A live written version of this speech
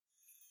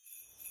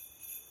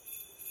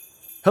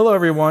Hello,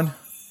 everyone.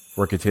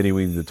 We're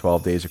continuing the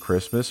 12 Days of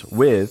Christmas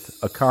with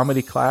a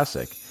comedy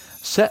classic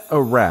set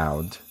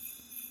around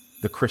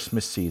the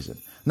Christmas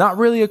season. Not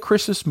really a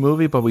Christmas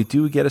movie, but we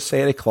do get a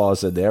Santa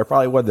Claus in there.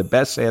 Probably one of the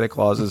best Santa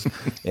Clauses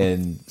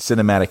in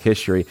cinematic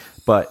history,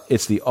 but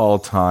it's the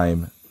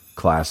all-time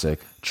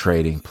classic,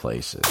 Trading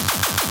Places.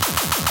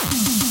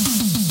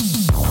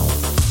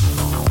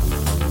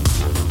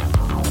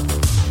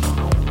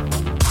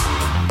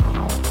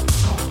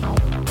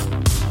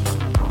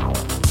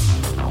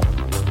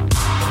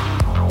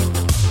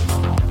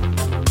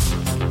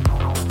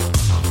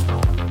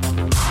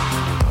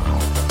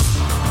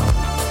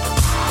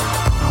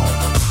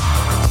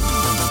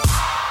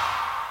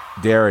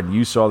 Darren,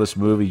 you saw this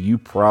movie. You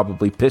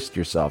probably pissed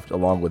yourself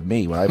along with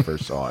me when I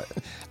first saw it.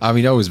 I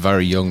mean, I was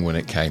very young when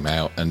it came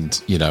out, and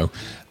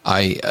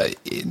I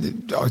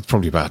was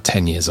probably about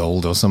 10 years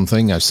old or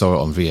something. I saw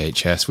it on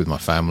VHS with my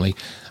family.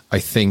 I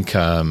think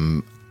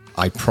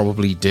I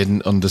probably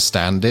didn't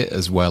understand it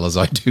as well as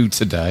I do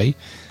today.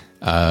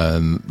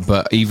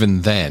 But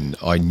even then,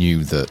 I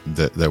knew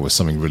that there was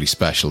something really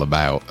special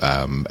about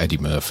Eddie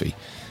Murphy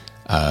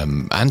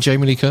and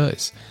Jamie Lee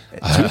Curtis.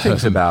 Two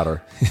things about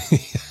her.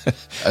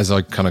 As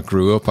I kind of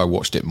grew up, I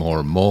watched it more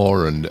and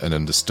more and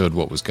understood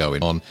what was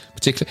going on.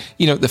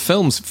 Particularly, the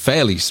film's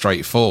fairly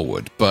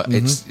straightforward, but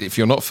it's if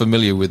you're not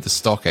familiar with the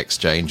stock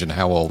exchange and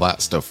how all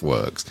that stuff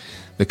works,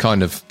 the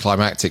kind of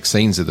climactic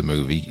scenes of the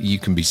movie, you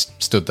can be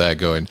stood there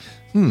going,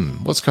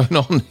 what's going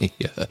on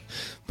here?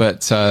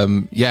 But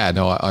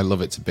I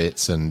love it to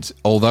bits. And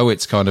although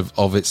it's kind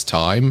of its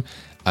time,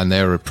 and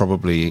there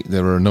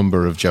are a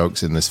number of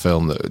jokes in this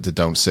film that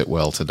don't sit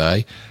well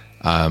today.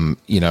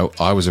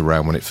 I was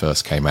around when it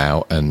first came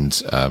out,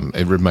 and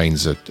it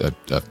remains a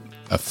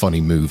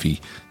funny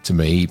movie to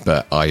me,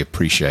 but I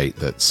appreciate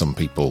that some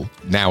people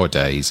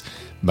nowadays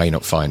may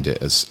not find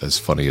it as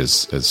funny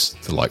as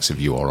the likes of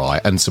you or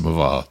I, and some of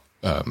our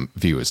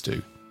viewers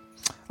do.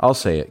 I'll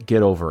say it.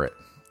 Get over it.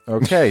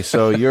 Okay,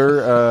 so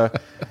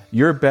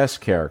your best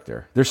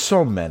character. There's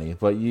so many,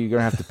 but you're going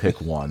to have to pick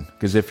one,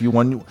 because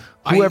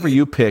whoever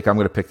you pick, I'm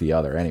going to pick the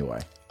other anyway.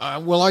 I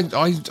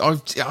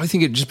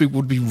think it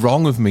would be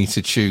wrong of me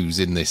to choose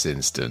in this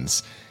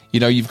instance.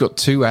 You've got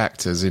two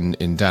actors in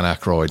Dan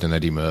Aykroyd and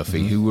Eddie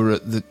Murphy who were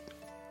at the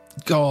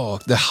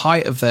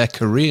height of their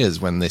careers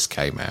when this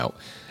came out,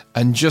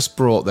 and just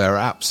brought their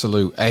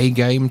absolute A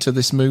game to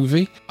this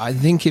movie. I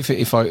think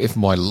if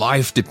my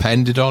life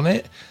depended on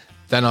it,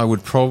 then I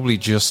would probably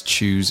just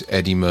choose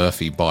Eddie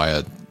Murphy by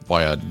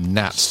a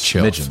gnat's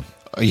chuff.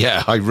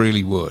 Yeah, I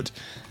really would.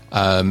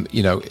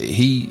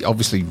 He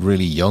obviously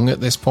really young at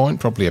this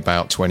point, probably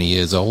about 20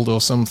 years old or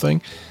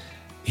something.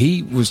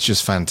 He was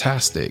just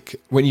fantastic.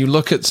 When you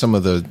look at some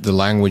of the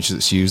language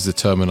that's used, the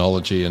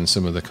terminology, and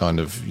some of the kind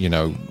of,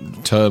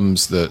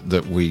 terms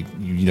that we,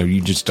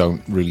 you just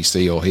don't really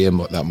see or hear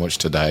that much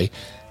today,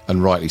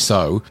 and rightly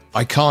so,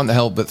 I can't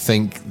help but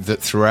think that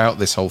throughout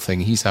this whole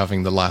thing, he's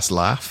having the last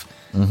laugh,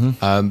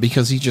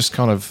 because he just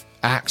kind of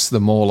acts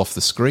them all off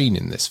the screen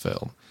in this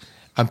film.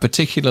 And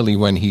particularly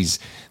when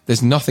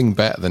there's nothing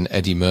better than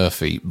Eddie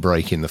Murphy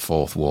breaking the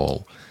fourth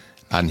wall.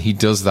 And he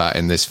does that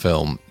in this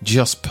film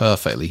just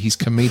perfectly. His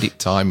comedic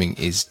timing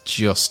is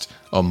just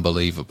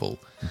unbelievable.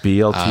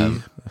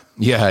 BLT?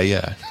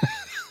 Yeah.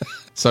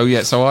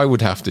 So I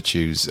would have to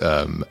choose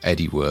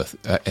Eddie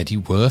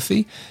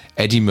Murphy,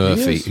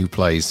 who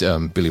plays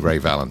Billy Ray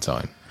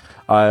Valentine.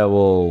 I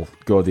will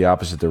go the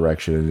opposite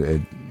direction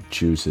and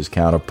choose his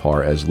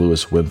counterpart as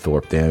Louis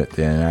Winthorpe, Dan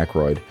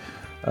Aykroyd.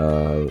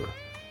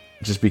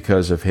 Just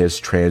because of his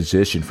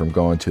transition from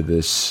going to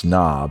this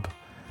snob,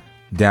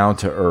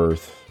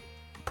 down-to-earth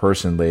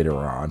person later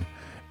on,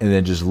 and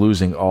then just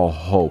losing all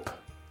hope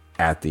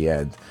at the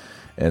end.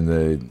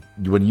 And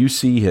when you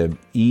see him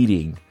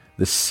eating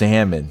the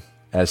salmon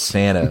as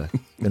Santa,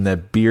 and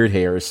that beard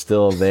hair is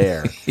still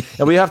there.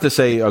 And we have to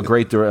say a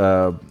great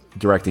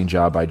directing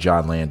job by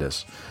John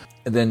Landis.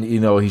 And then,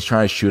 he's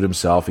trying to shoot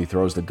himself. He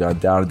throws the gun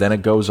down, and then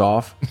it goes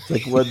off. It's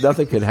like, well,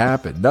 nothing could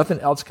happen.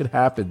 Nothing else could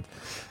happen.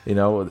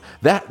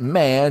 That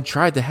man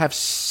tried to have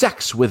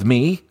sex with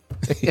me.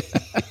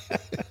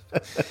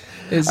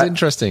 It's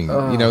interesting,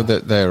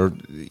 that they're,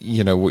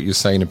 what you're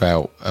saying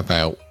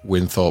about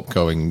Winthorpe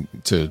going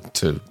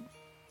to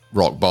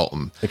rock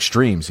bottom.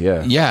 Extremes,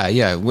 yeah.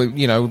 Yeah. Well,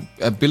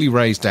 Billy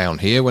Ray's down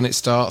here when it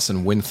starts,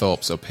 and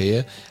Winthorpe's up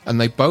here.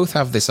 And they both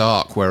have this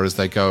arc, whereas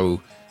they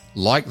go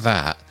like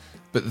that,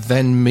 but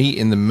then meet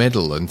in the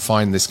middle and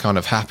find this kind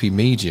of happy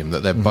medium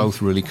that they're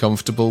both really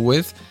comfortable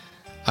with.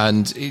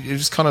 And it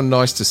was kind of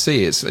nice to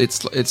see.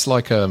 It's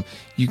like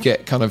you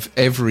get kind of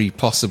every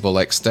possible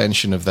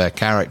extension of their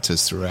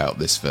characters throughout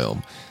this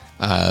film.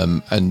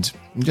 And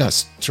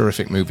yes,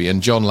 terrific movie.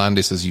 And John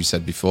Landis, as you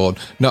said before,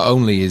 not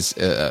only is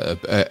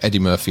Eddie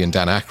Murphy and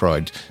Dan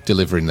Aykroyd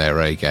delivering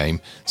their A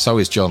game, so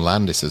is John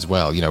Landis as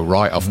well.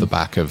 Right off the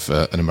back of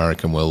An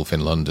American Werewolf in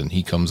London,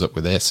 he comes up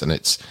with this, and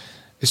it's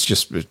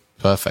just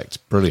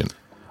perfect, brilliant.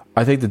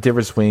 I think the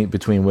difference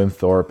between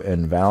Winthorpe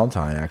and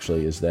Valentine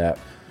actually is that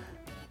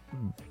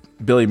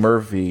Billy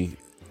Murphy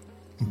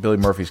Billy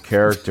Murphy's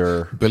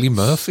character. Billy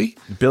Murphy?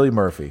 Billy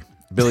Murphy.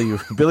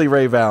 Billy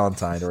Ray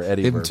Valentine or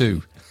Eddie Him Murphy.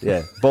 too.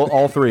 Yeah,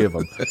 all three of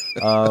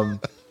them.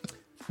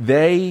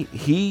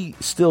 He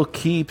still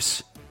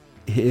keeps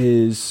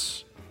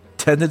his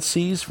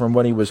tendencies from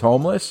when he was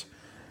homeless.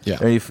 Yeah.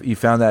 And he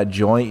found that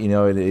joint,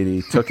 and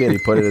he took it, he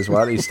put it in his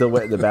wallet, he still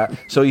went in the back.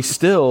 So he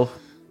still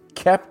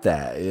kept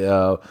that,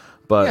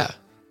 But Yeah.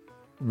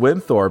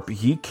 Winthorpe,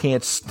 he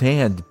can't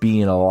stand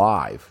being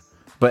alive.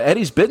 But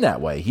Eddie's been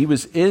that way. He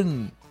was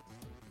in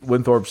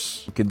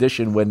Winthorpe's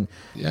condition when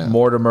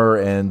Mortimer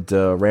and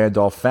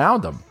Randolph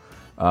found him.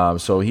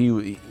 So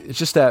it's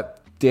just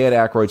that Dan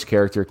Aykroyd's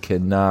character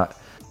cannot,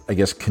 I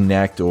guess,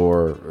 connect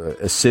or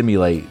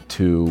assimilate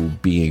to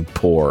being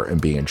poor and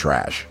being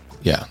trash.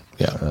 Yeah.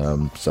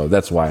 So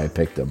that's why I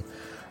picked him.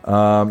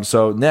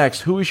 So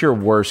next, who is your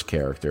worst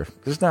character?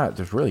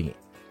 There's really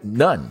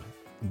none.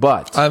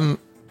 But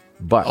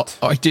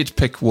I did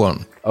pick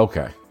one.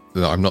 Okay.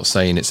 I'm not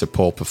saying it's a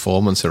poor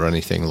performance or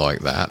anything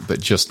like that,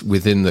 but just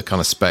within the kind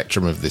of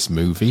spectrum of this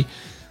movie,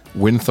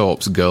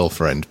 Winthorpe's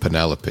girlfriend,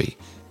 Penelope,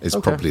 is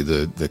probably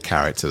the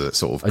character that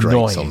sort of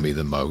grates on me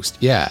the most.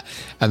 Yeah.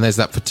 And there's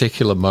that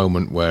particular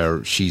moment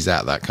where she's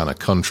at that kind of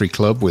country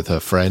club with her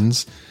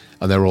friends,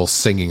 and they're all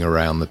singing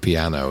around the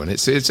piano. And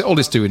it's all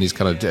it's doing is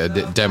kind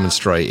of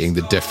demonstrating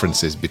the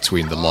differences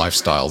between the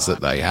lifestyles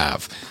that they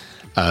have.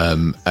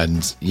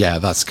 And yeah,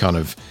 that's kind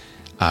of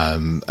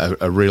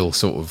a real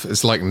sort of,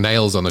 it's like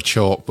nails on a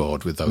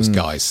chalkboard with those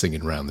guys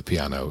singing around the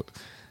piano.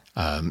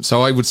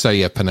 So I would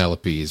say,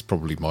 Penelope is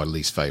probably my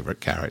least favorite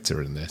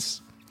character in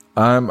this.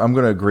 I'm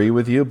going to agree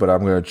with you, but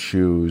I'm going to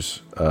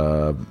choose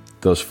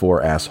those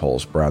four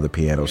assholes around the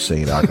piano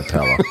singing a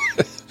cappella.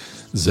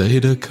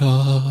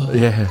 Zedekah.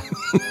 Yeah.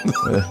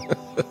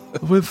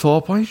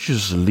 Winthorpe, why don't you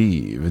just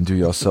leave and do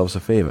yourselves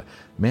a favor?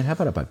 Man, how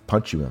about if I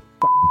punch you in the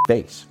fucking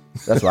face?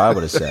 That's what I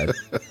would have said.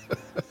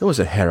 It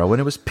wasn't heroin,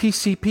 it was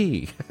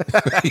PCP.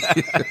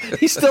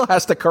 He still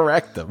has to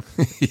correct them.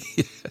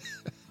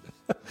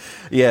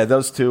 Yeah,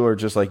 those two are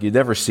just like, you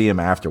never see them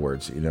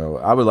afterwards.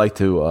 I would like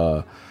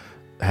to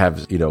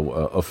have,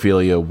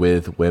 Ophelia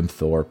with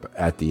Winthorpe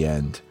at the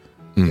end.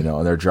 And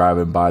they're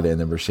driving by the end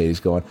of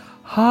Mercedes going,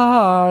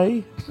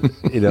 hi,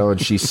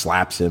 and she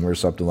slaps him or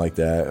something like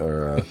that,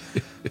 or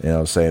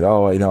saying,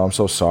 oh, I'm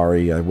so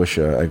sorry, I wish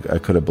I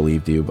could have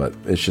believed you, but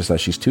it's just that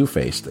she's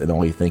two-faced and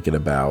only thinking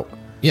about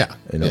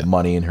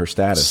money and her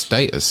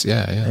status,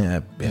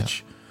 yeah,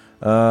 bitch.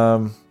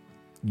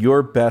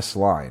 Your best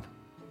line.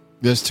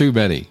 There's too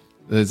many.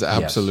 There's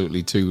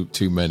absolutely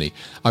too many.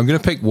 I'm going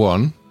to pick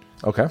one.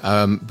 Okay.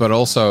 But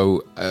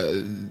also,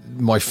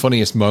 my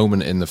funniest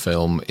moment in the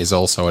film is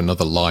also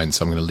another line,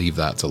 so I'm going to leave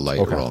that till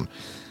later on.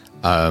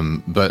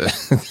 But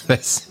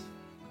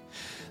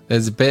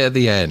there's a bit at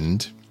the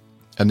end,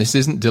 and this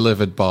isn't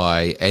delivered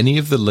by any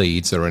of the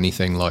leads or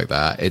anything like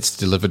that. It's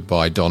delivered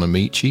by Don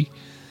Amici.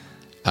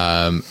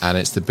 And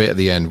it's the bit at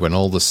the end when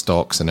all the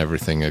stocks and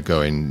everything are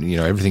going,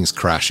 everything's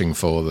crashing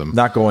for them.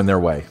 Not going their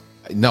way.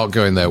 Not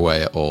going their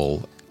way at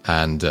all.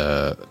 And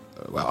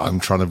I'm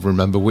trying to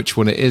remember which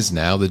one it is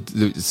now.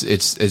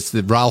 It's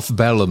the Ralph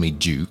Bellamy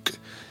Duke.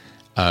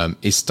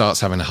 He starts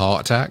having a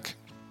heart attack.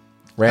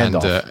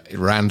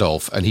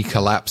 Randolph, and he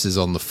collapses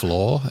on the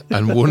floor,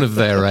 and one of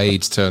their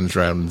aides turns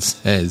around and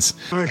says,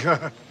 "Oh my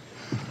God,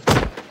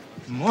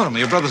 Mortimer,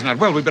 your brother's not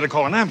well. We better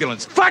call an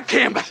ambulance." Fuck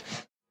him!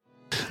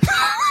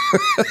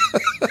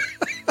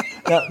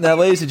 Now,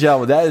 ladies and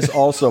gentlemen, that is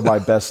also my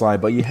best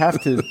line. But you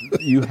have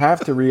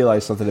to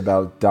realize something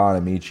about Don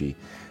Amici.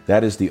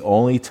 That is the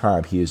only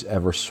time he has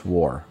ever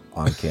swore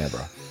on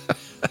camera.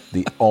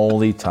 The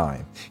only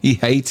time. He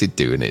hated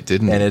doing it,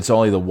 didn't he? And it's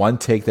only the one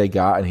take they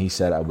got, and he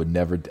said,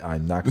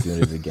 I'm not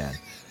doing it again.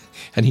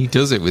 And he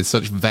does it with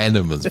such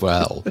venom as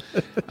well.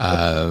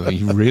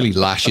 He really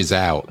lashes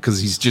out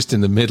because he's just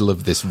in the middle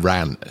of this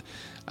rant.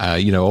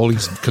 All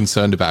he's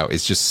concerned about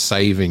is just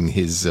saving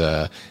his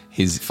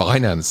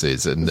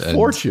finances and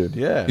fortune,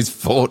 yeah. His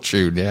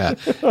fortune, yeah.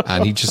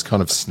 And he just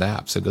kind of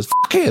snaps and goes,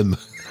 "Fuck him."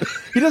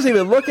 He doesn't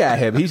even look at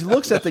him. He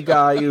looks at the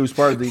guy who's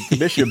part of the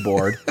commission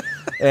board,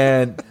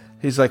 and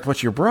he's like,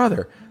 "What's your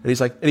brother?" And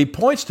he's like, and he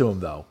points to him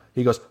though.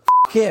 He goes,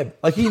 "Fuck him!"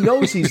 Like he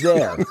knows he's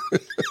there.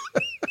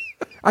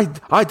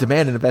 I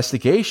demand an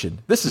investigation.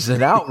 This is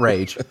an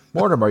outrage.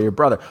 Mortimer, your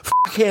brother.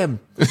 Fuck him.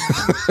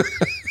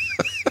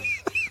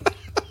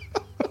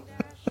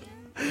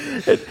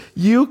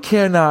 You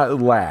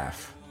cannot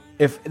laugh.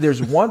 If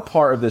there's one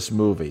part of this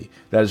movie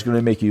that is going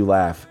to make you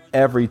laugh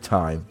every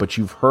time, but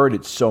you've heard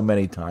it so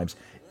many times,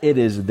 it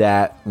is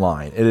that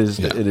line. It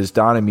is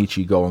Don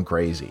Amici going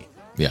crazy.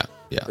 Yeah.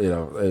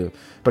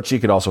 But she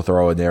could also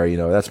throw in there,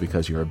 that's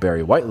because you're a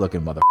Barry White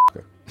looking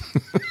motherfucker.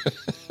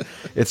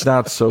 It's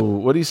not so,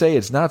 what do you say?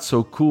 It's not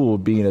so cool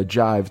being a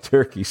jive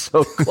turkey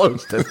so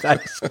close to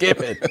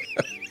Thanksgiving.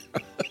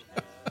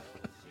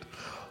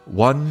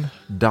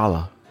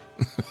 $1.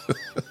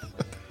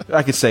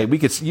 I could say,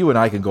 you and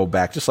I can go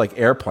back, just like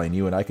Airplane,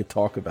 you and I could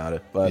talk about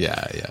it. But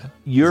yeah.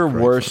 Your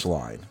worst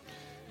line.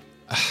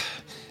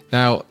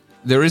 Now,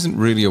 there isn't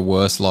really a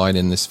worst line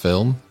in this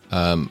film.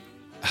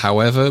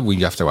 However, we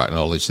have to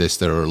acknowledge this.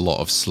 There are a lot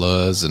of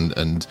slurs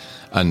and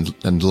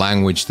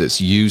language that's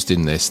used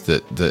in this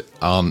that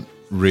aren't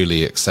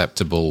really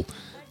acceptable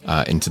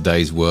in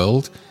today's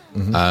world.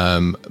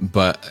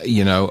 But,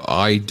 you know,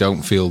 I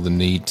don't feel the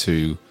need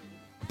to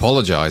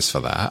apologize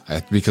for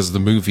that because the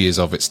movie is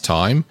of its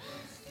time.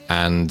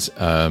 And,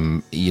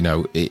 you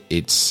know,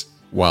 it's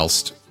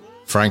whilst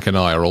Frank and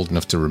I are old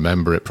enough to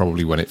remember it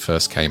probably when it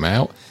first came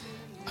out,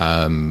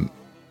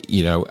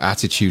 you know,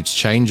 attitudes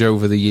change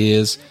over the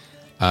years.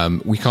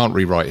 We can't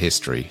rewrite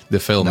history. The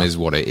film is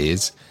what it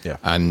is. Yeah.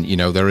 And, you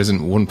know, there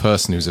isn't one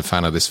person who's a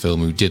fan of this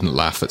film who didn't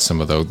laugh at some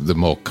of the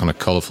more kind of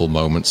colourful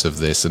moments of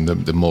this and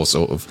the more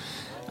sort of,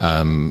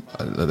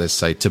 let's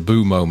say,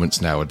 taboo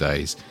moments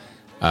nowadays.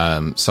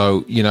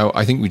 So, you know,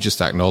 I think we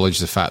just acknowledge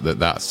the fact that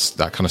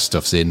that kind of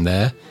stuff's in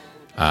there.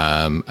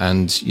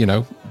 And, you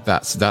know,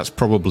 that's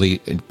probably,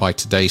 by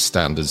today's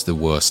standards, the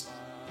worst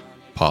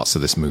parts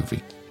of this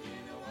movie.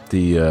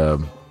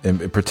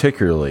 And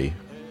particularly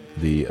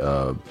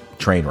the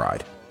train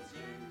ride.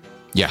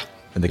 Yeah.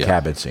 And the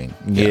cabin scene.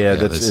 Yeah,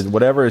 that's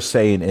whatever is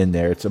saying in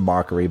there, it's a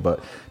mockery,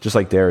 but just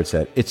like Darren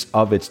said, it's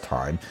of its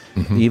time.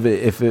 Even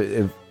if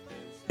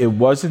it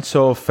wasn't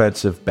so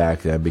offensive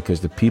back then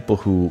because the people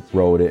who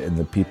wrote it and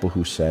the people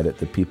who said it,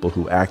 the people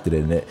who acted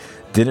in it,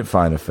 didn't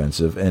find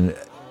offensive. And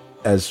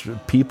as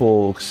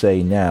people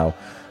say now,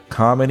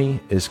 comedy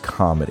is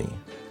comedy.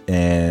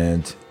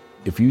 And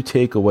if you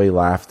take away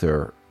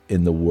laughter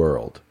in the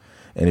world,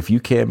 and if you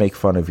can't make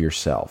fun of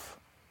yourself,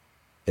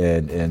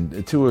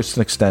 and to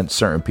an extent,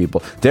 certain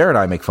people, Darren and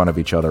I make fun of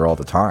each other all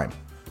the time,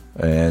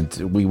 and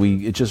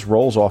we it just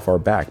rolls off our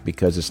back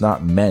because it's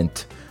not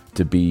meant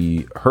to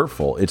be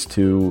hurtful. It's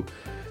to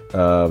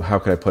how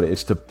can I put it?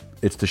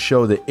 It's to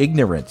show the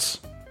ignorance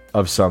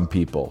of some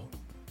people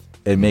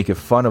and making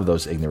fun of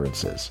those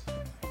ignorances.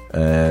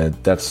 And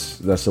that's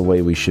the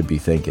way we should be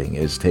thinking: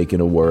 is taking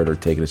a word or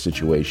taking a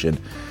situation,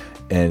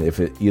 and if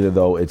it either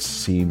though it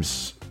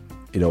seems,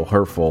 you know,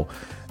 hurtful,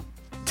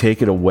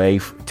 take away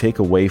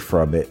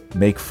from it,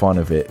 make fun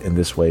of it, and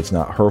this way it's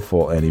not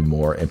hurtful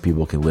anymore, and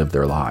people can live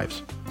their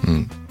lives.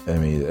 I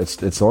mean,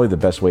 it's only the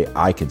best way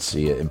I can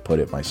see it and put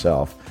it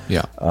myself.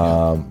 Yeah.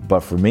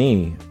 But for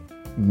me,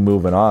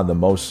 moving on, the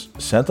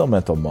most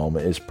sentimental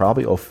moment is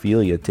probably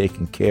Ophelia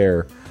taking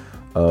care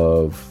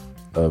of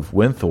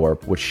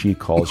Winthorpe, which she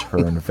calls her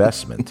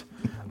investment.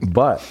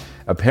 But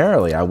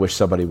apparently, I wish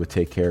somebody would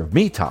take care of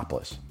me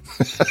topless.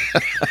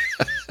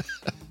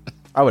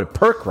 I would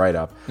perk right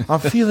up. I'm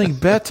feeling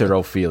better,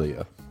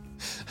 Ophelia.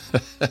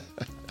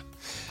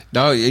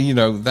 No, you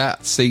know,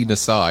 that scene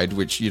aside,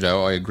 which, you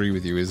know, I agree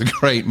with you, is a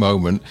great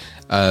moment.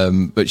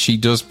 But she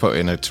does put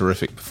in a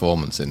terrific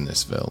performance in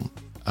this film.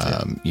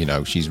 You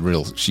know, she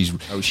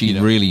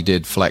really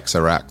did flex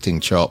her acting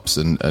chops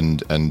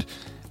and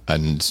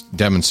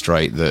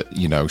demonstrate that,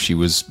 you know, she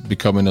was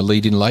becoming a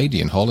leading lady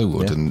in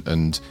Hollywood.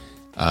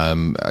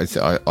 Yeah.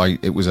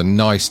 It was a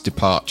nice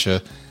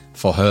departure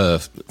for her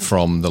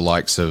from the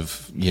likes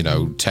of, you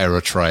know,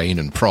 Terror Train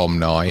and Prom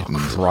Night and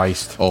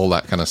all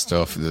that kind of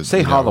stuff.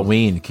 Say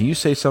Halloween. Can you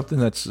say something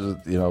that's, you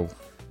know,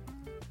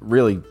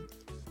 really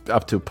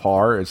up to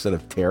par instead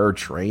of Terror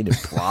Train and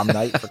Prom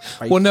Night?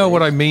 Well, no,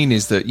 what I mean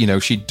is that, you know,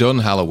 she'd done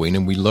Halloween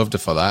and we loved her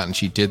for that, and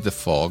she did The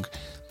Fog,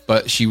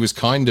 but she was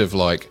kind of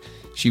like,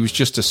 she was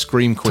just a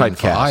scream queen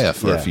for hire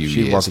for a few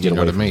years. Do you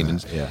know what I mean?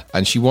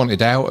 And she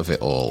wanted out of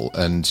it all.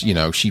 And, you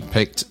know, she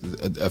picked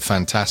a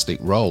fantastic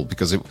role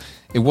because it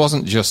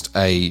wasn't just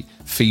a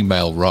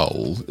female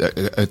role,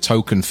 a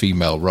token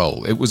female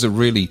role. It was a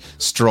really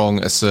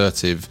strong,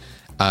 assertive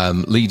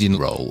leading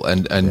role.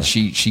 And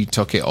she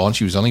took it on.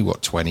 She was only,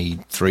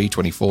 23,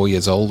 24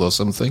 years old or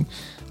something.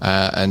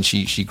 And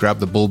she grabbed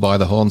the bull by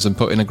the horns and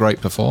put in a great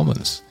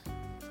performance.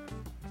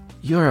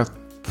 You're a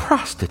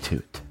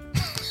prostitute.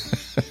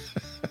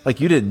 Like,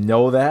 you didn't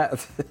know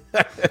that?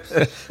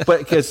 But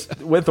because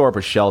Winthorpe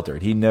was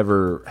sheltered. He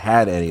never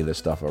had any of this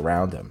stuff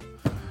around him.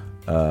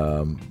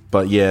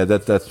 But yeah,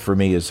 that's for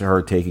me is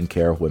her taking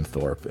care of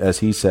Winthorpe. As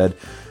she said,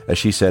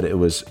 it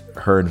was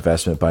her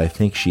investment, but I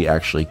think she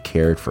actually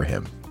cared for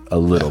him a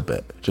little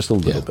bit. Just a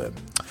little bit.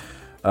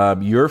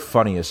 Your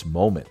funniest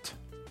moment?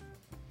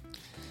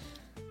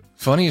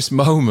 Funniest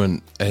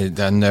moment,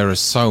 and there are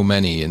so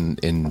many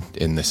in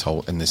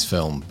this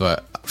film,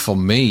 but for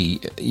me,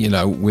 you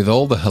know, with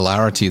all the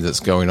hilarity that's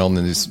going on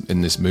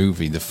in this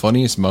movie, the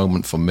funniest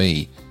moment for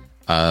me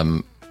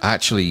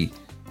actually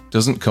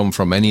doesn't come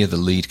from any of the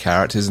lead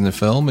characters in the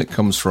film. It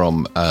comes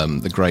from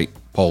the great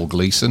Paul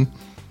Gleason.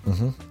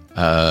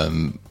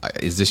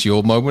 Is this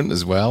your moment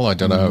as well? I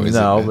don't know.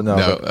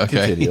 No.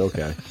 Okay. Continue.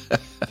 Okay.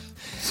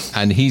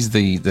 And he's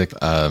the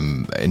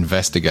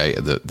investigator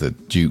that the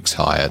Dukes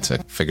hire to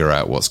figure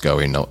out what's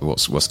going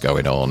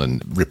on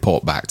and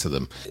report back to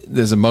them.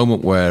 There's a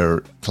moment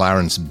where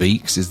Clarence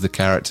Beeks is the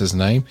character's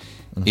name,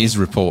 is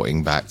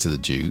reporting back to the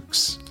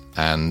Dukes,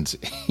 and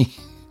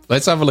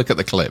let's have a look at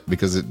the clip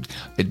because it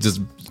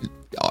just.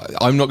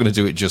 I'm not going to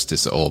do it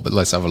justice at all, but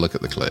let's have a look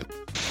at the clip.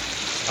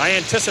 I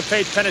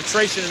anticipate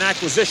penetration and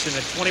acquisition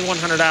at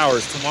 2100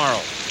 hours tomorrow.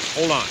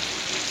 Hold on.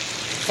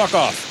 Fuck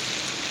off.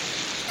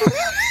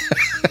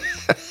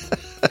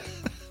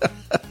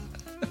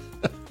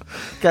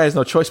 Guy has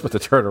no choice but to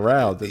turn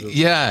around.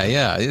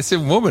 Yeah. It's a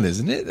woman,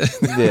 isn't it?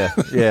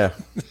 Yeah.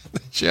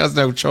 She has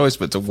no choice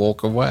but to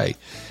walk away.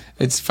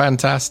 It's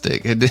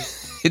fantastic.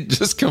 It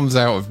just comes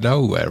out of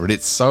nowhere, and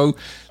it's so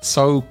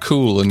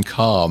cool and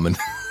calm, and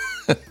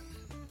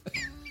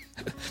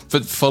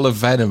but full of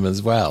venom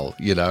as well.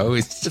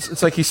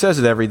 It's like he says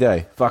it every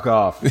day. Fuck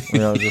off.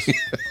 Just...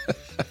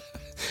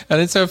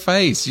 And it's her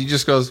face. She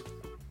just goes.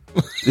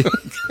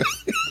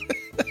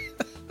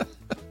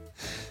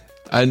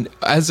 And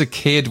as a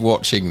kid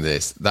watching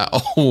this, that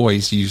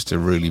always used to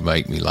really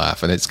make me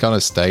laugh, and it's kind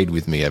of stayed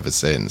with me ever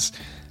since.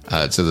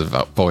 To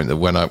the point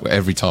that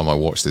every time I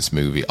watch this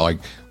movie, I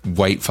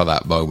wait for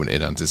that moment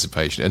in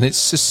anticipation, and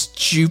it's a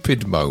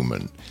stupid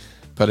moment,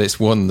 but it's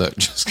one that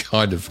just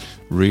I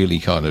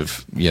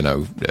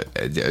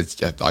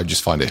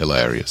just find it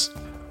hilarious.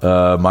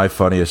 My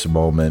funniest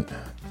moment,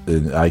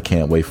 and I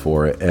can't wait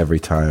for it every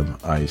time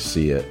I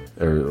see it,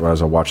 or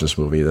as I watch this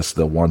movie. That's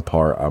the one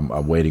part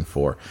I'm waiting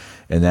for,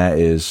 and that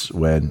is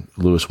when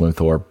Louis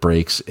Winthorpe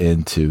breaks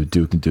into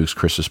Duke and Duke's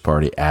Christmas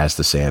party as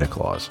the Santa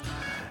Claus.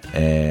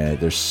 And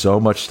there's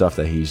so much stuff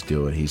that he's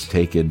doing. He's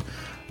taking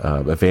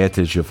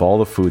advantage of all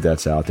the food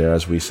that's out there.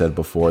 As we said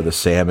before, the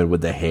salmon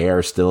with the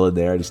hair still in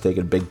there, and he's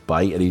taking a big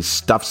bite, and he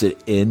stuffs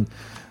it in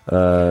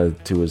to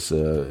his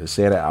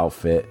Santa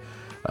outfit.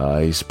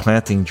 He's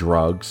planting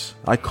drugs.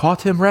 I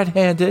caught him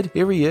red-handed.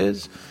 Here he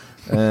is.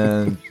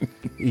 And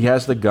he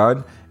has the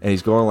gun, and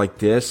he's going like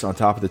this on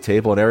top of the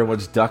table, and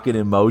everyone's ducking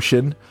in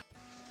motion.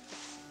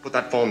 Put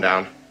that phone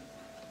down.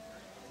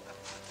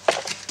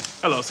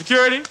 Hello,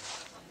 security.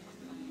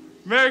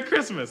 Merry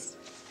Christmas.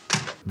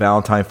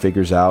 Valentine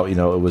figures out, it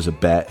was a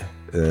bet,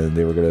 and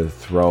they were going to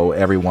throw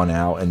everyone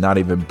out and not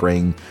even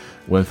bring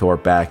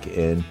Winthorpe back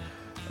in.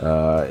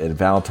 And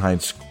Valentine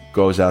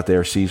goes out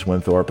there, sees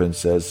Winthorpe, and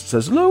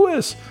says,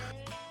 Louis.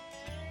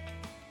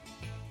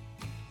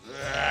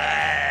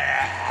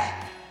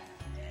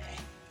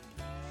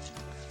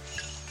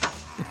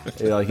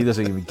 He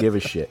doesn't even give a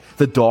shit.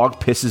 The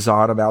dog pisses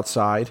on him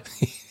outside,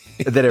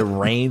 and then it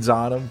rains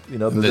on him.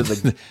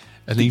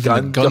 And even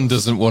the gun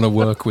doesn't want to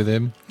work with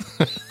him.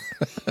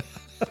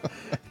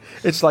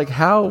 It's like,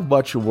 how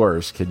much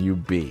worse can you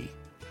be?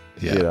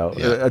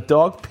 A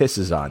dog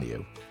pisses on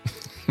you.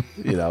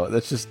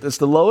 That's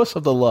the lowest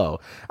of the low.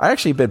 I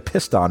actually been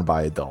pissed on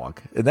by a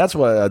dog, and that's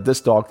what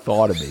this dog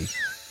thought of me.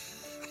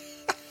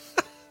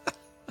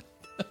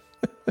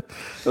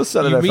 You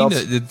mean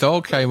the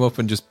dog came up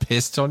and just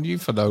pissed on you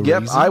for no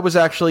reason? Yep, I was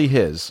actually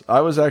his.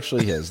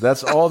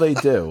 That's all they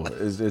do.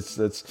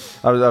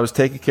 I was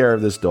taking care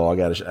of this dog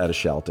at a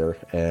shelter,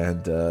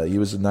 and he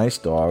was a nice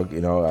dog.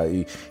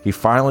 He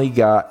finally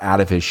got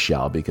out of his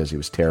shell because he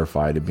was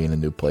terrified of being in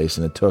a new place,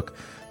 and it took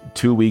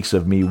 2 weeks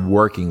of me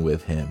working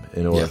with him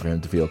in order for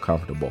him to feel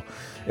comfortable.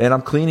 And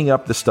I'm cleaning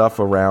up the stuff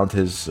around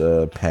his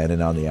pen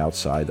and on the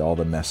outside, all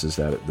the messes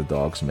that the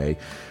dog's made.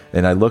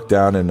 And I look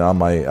down, and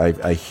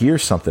I hear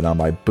something on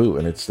my boot,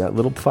 and it's that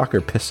little fucker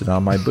pissing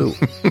on my boot.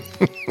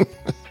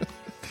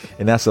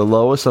 And that's the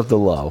lowest of the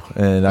low.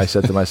 And I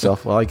said to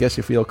myself, well, I guess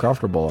you feel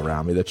comfortable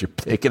around me that you're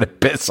taking a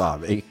piss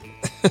on me.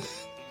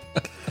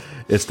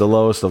 It's the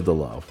lowest of the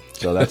low.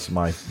 So that's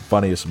my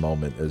funniest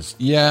moment.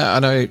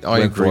 And I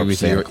agree with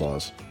Santa you.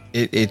 Claus.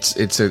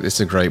 It's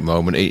a great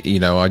moment.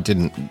 I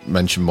didn't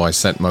mention my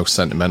most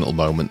sentimental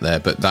moment there,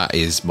 but that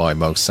is my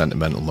most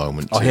sentimental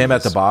moment. Oh, him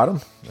at the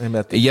bottom? Him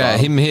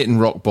hitting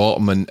rock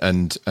bottom,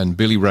 and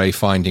Billy Ray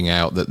finding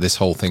out that this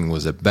whole thing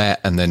was a bet,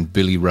 and then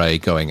Billy Ray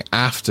going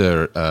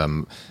after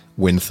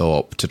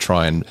Winthorpe to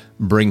try and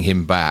bring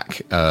him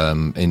back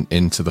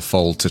into the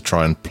fold to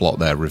try and plot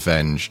their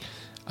revenge.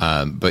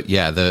 But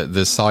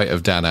the sight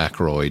of Dan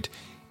Aykroyd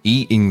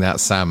eating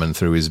that salmon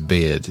through his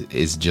beard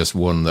is just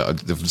one that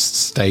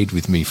stayed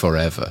with me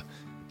forever.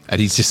 And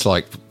he's just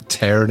like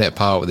tearing it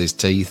apart with his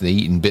teeth and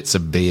eating bits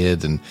of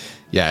beard, and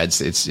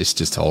it's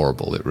just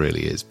horrible. It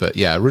really is. But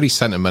a really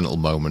sentimental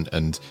moment,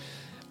 and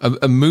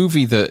a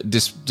movie that,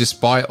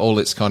 despite all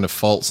its kind of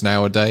faults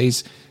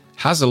nowadays,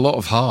 has a lot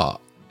of heart.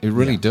 It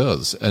really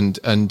does.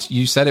 And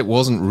you said it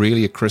wasn't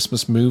really a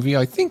Christmas movie.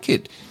 I think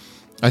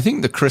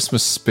the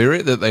Christmas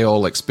spirit that they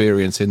all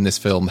experience in this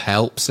film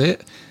helps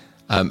it.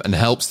 And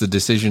helps the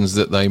decisions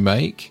that they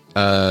make.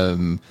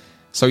 It's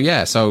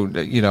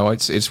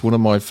one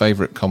of my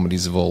favorite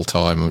comedies of all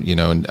time.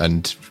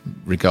 And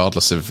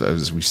regardless of,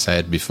 as we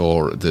said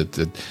before,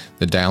 the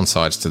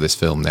downsides to this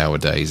film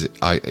nowadays,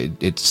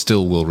 it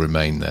still will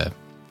remain there.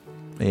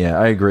 Yeah,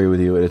 I agree with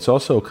you. It's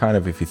also kind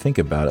of, if you think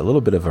about it, a little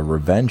bit of a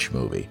revenge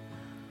movie.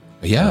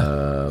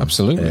 Yeah,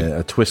 absolutely.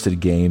 A twisted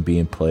game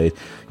being played.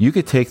 You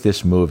could take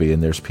this movie,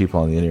 and there's people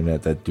on the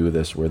internet that do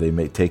this, where they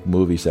take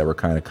movies that were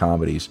kind of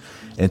comedies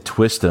and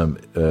twist them,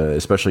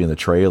 especially in the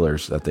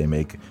trailers that they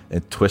make,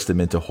 and twist them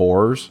into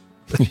horrors.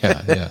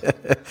 Yeah.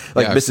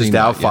 Like Mrs.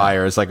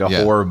 Doubtfire is like a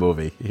horror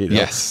movie.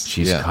 Yes.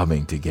 She's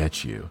coming to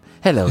get you.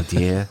 Hello,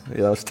 dear.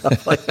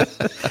 Stuff like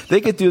that.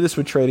 They could do this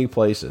with Trading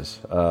Places.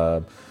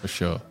 For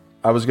sure.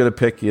 I was going to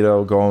pick,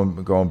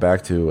 going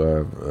back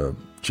to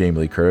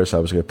Jamie Lee Curtis. I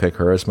was going to pick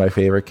her as my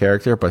favorite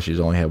character, but she's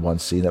only had one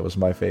scene that was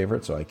my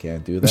favorite, so I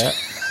can't do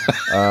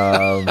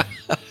that.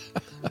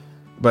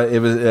 But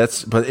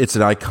it's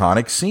an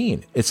iconic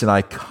scene. It's an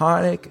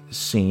iconic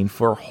scene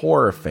for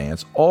horror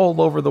fans all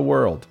over the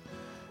world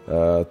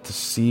to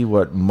see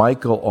what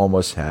Michael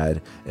almost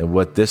had and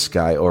what this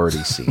guy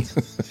already seen.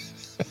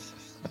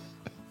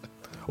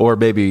 Or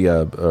maybe,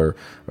 or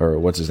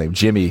what's his name,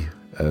 Jimmy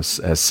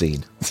has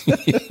seen.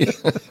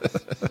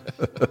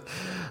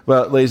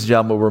 Well, ladies and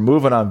gentlemen, we're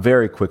moving on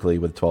very quickly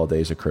with 12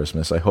 Days of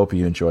Christmas. I hope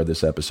you enjoyed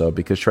this episode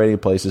because Trading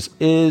Places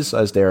is,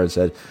 as Darren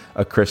said,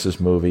 a Christmas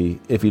movie.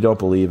 If you don't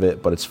believe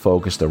it, but it's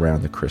focused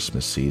around the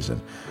Christmas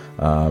season.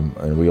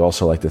 And we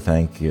also like to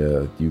thank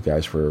you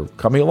guys for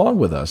coming along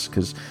with us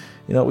because,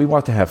 we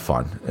want to have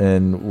fun.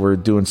 And we're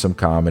doing some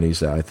comedies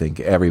that I think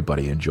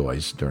everybody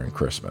enjoys during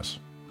Christmas.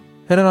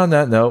 And on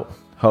that note,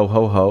 ho,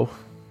 ho, ho,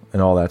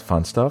 and all that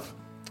fun stuff.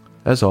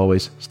 As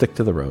always, stick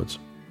to the roads.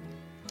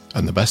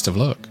 And the best of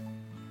luck.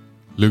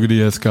 Look at the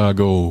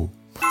escargot.